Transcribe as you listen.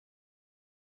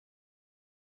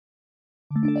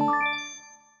Hey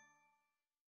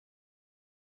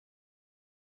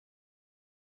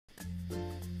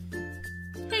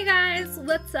guys,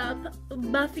 what's up?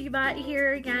 BuffyBot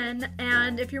here again,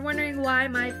 and if you're wondering why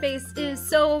my face is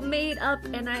so made up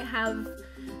and I have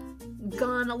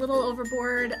gone a little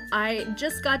overboard, I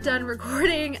just got done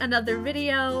recording another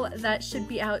video that should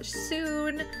be out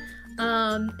soon,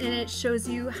 and it shows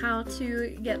you how to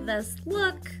get this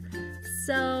look,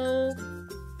 so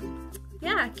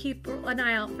yeah, keep an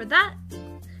eye out for that.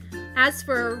 As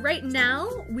for right now,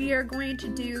 we are going to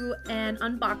do an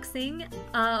unboxing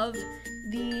of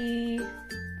the,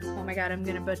 oh my god, I'm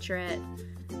gonna butcher it,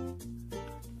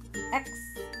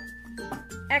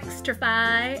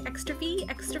 Xtrfy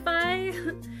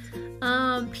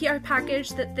PR package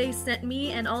that they sent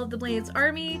me and all of the Blaze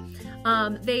Army.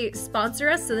 They sponsor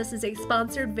us, so this is a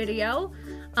sponsored video.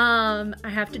 I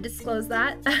have to disclose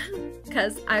that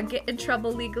because I get in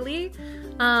trouble legally.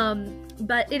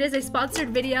 But it is a sponsored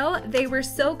video. They were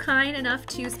so kind enough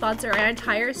to sponsor our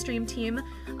entire stream team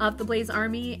of the Blaze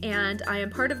Army, and I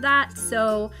am part of that,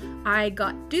 so I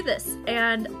got to do this.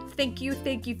 And thank you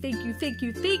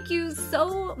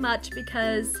so much,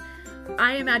 because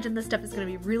I imagine this stuff is going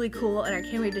to be really cool, and I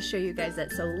can't wait to show you guys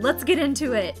it. So let's get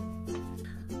into it.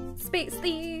 Space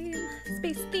theme.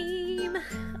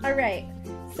 Alright,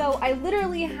 so I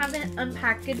literally haven't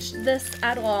unpackaged this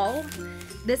at all.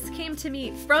 This came to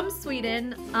me from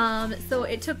Sweden, so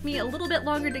it took me a little bit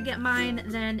longer to get mine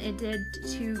than it did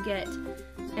to get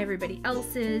everybody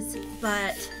else's,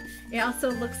 but it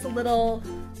also looks a little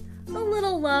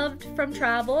loved from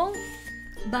travel.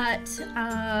 But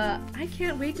I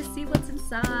can't wait to see what's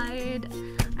inside.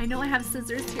 I know I have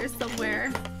scissors here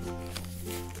somewhere.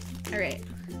 All right.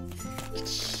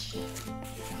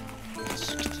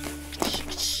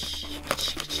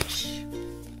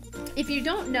 If you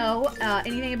don't know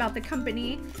anything about the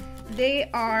company, they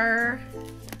are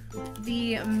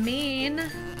the main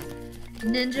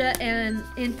Ninja and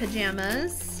in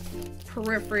Pajamas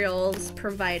peripherals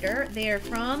provider. They are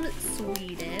from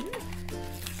Sweden,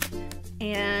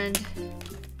 and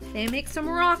they make some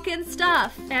rockin'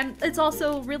 stuff, and it's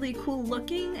also really cool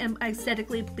looking and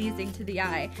aesthetically pleasing to the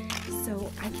eye. So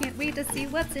I can't wait to see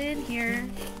what's in here.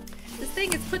 This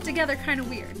thing is put together kind of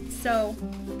weird, so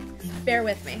bear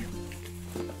with me.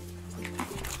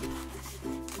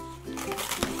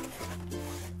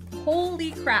 Holy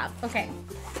crap. Okay.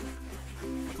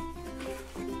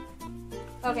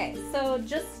 Okay, so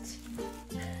just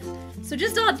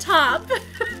on top,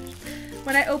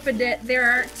 when I opened it, there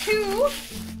are two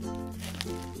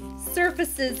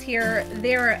surfaces here.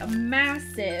 They're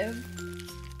massive.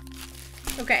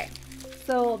 Okay,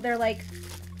 so they're like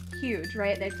huge,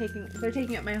 right? They're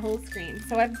taking up my whole screen.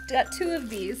 So I've got two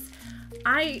of these.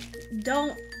 I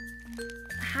don't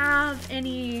have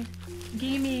any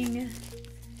gaming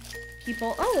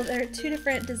people. Oh, they're two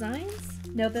different designs?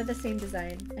 No, they're the same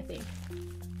design, I think.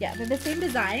 Yeah, they're the same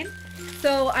design.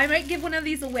 So I might give one of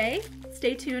these away.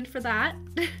 Stay tuned for that.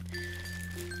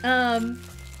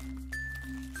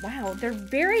 Wow, they're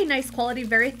very nice quality,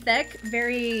 very thick,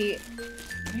 very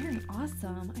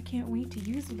awesome. I can't wait to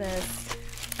use this.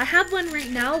 I have one right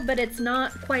now, but it's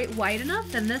not quite wide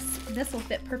enough, and this will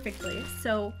fit perfectly.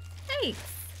 So, thanks.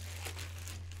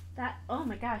 That, oh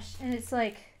my gosh, and it's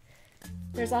like,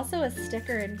 there's also a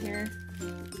sticker in here.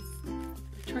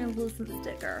 Translucent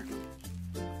sticker.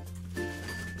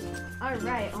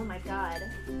 Alright, oh my god.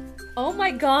 Oh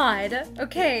my god!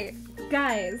 Okay,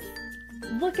 guys,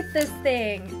 look at this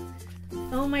thing.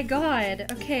 Oh my god.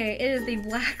 Okay, it is the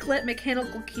backlit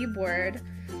mechanical keyboard.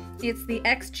 It's the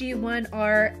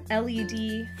XG1R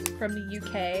LED from the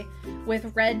UK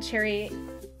with red cherry.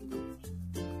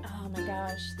 Oh my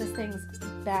gosh, this thing's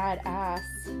badass.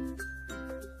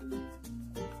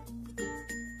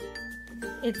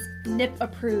 It's NIP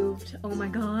approved. Oh my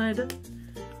god.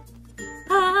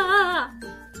 Ah!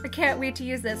 I can't wait to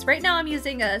use this. Right now I'm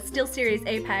using a SteelSeries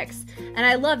Apex, and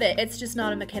I love it. It's just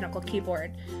not a mechanical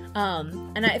keyboard.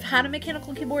 And I've had a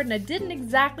mechanical keyboard and I didn't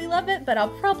exactly love it, but I'll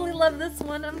probably love this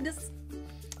one. Just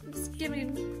give me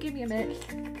a minute.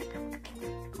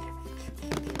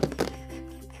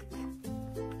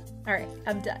 Alright,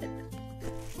 I'm done.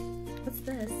 What's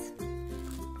this?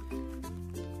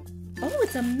 Oh,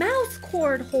 it's a mouse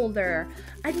cord holder.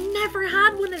 I've never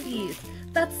had one of these.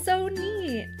 That's so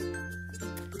neat.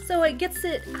 So it gets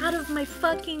it out of my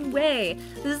fucking way.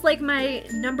 This is like my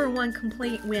 #1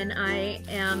 complaint when I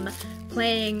am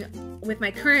playing with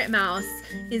my current mouse,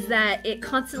 is that it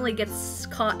constantly gets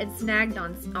caught and snagged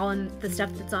on the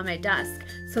stuff that's on my desk.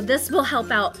 So this will help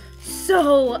out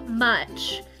so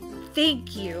much.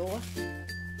 Thank you.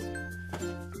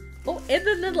 Oh, And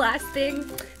then the last thing,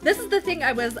 this is the thing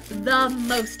I was the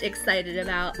most excited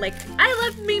about. Like, I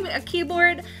love me a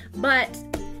keyboard, but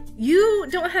you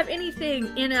don't have anything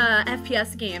in a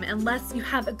FPS game unless you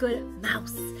have a good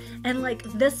mouse. And like,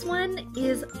 this one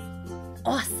is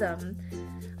awesome.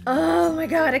 Oh my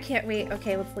god, I can't wait.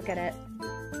 Okay, let's look at it.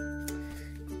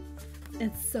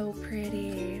 It's so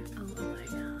pretty. Oh my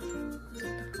god.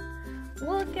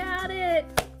 Look at it.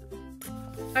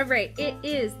 Alright, it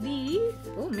is the,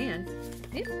 oh man,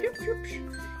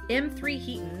 M3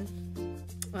 Heaton.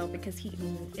 Well, because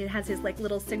Heaton, it has his like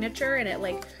little signature and it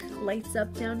like lights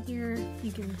up down here.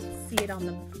 You can see it on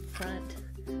the front.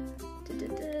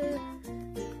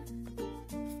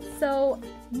 So,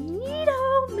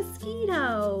 neato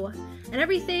mosquito. And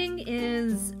everything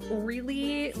is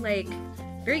really like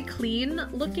very clean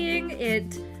looking.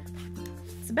 It's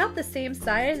about the same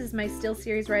size as my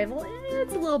SteelSeries rival.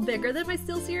 It's a little bigger than my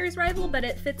SteelSeries rival, but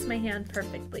it fits my hand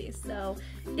perfectly. So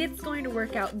it's going to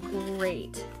work out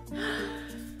great.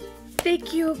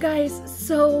 Thank you guys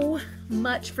so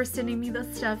much for sending me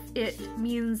this stuff. It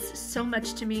means so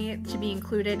much to me to be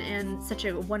included in such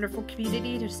a wonderful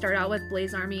community. To start out with,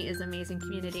 Blaze Army is an amazing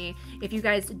community. If you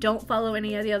guys don't follow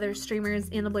any of the other streamers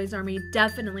in the Blaze Army,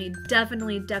 definitely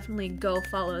go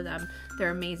follow them.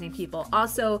 They're amazing people.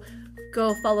 Also,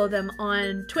 go follow them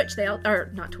on Twitch.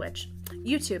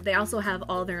 YouTube. They also have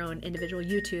all their own individual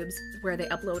YouTubes where they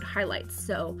upload highlights.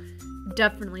 So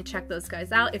definitely check those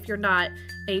guys out. If you're not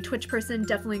a Twitch person,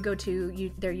 definitely go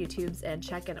to their YouTubes and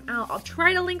check them out. I'll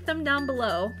try to link them down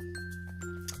below.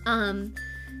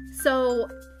 So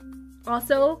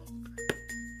also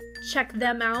check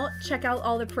them out. Check out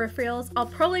all the peripherals. I'll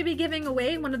probably be giving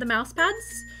away one of the mouse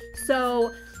pads.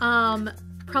 So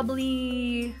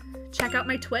probably check out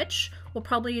my Twitch. We'll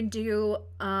probably do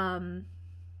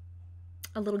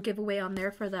a little giveaway on there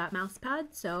for that mouse pad.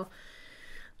 So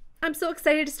I'm so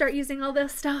excited to start using all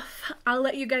this stuff. I'll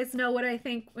let you guys know what I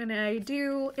think when I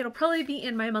do. It'll probably be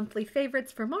in my monthly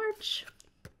favorites for March.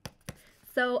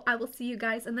 So I will see you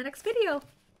guys in the next video.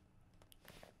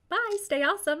 Bye, stay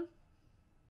awesome.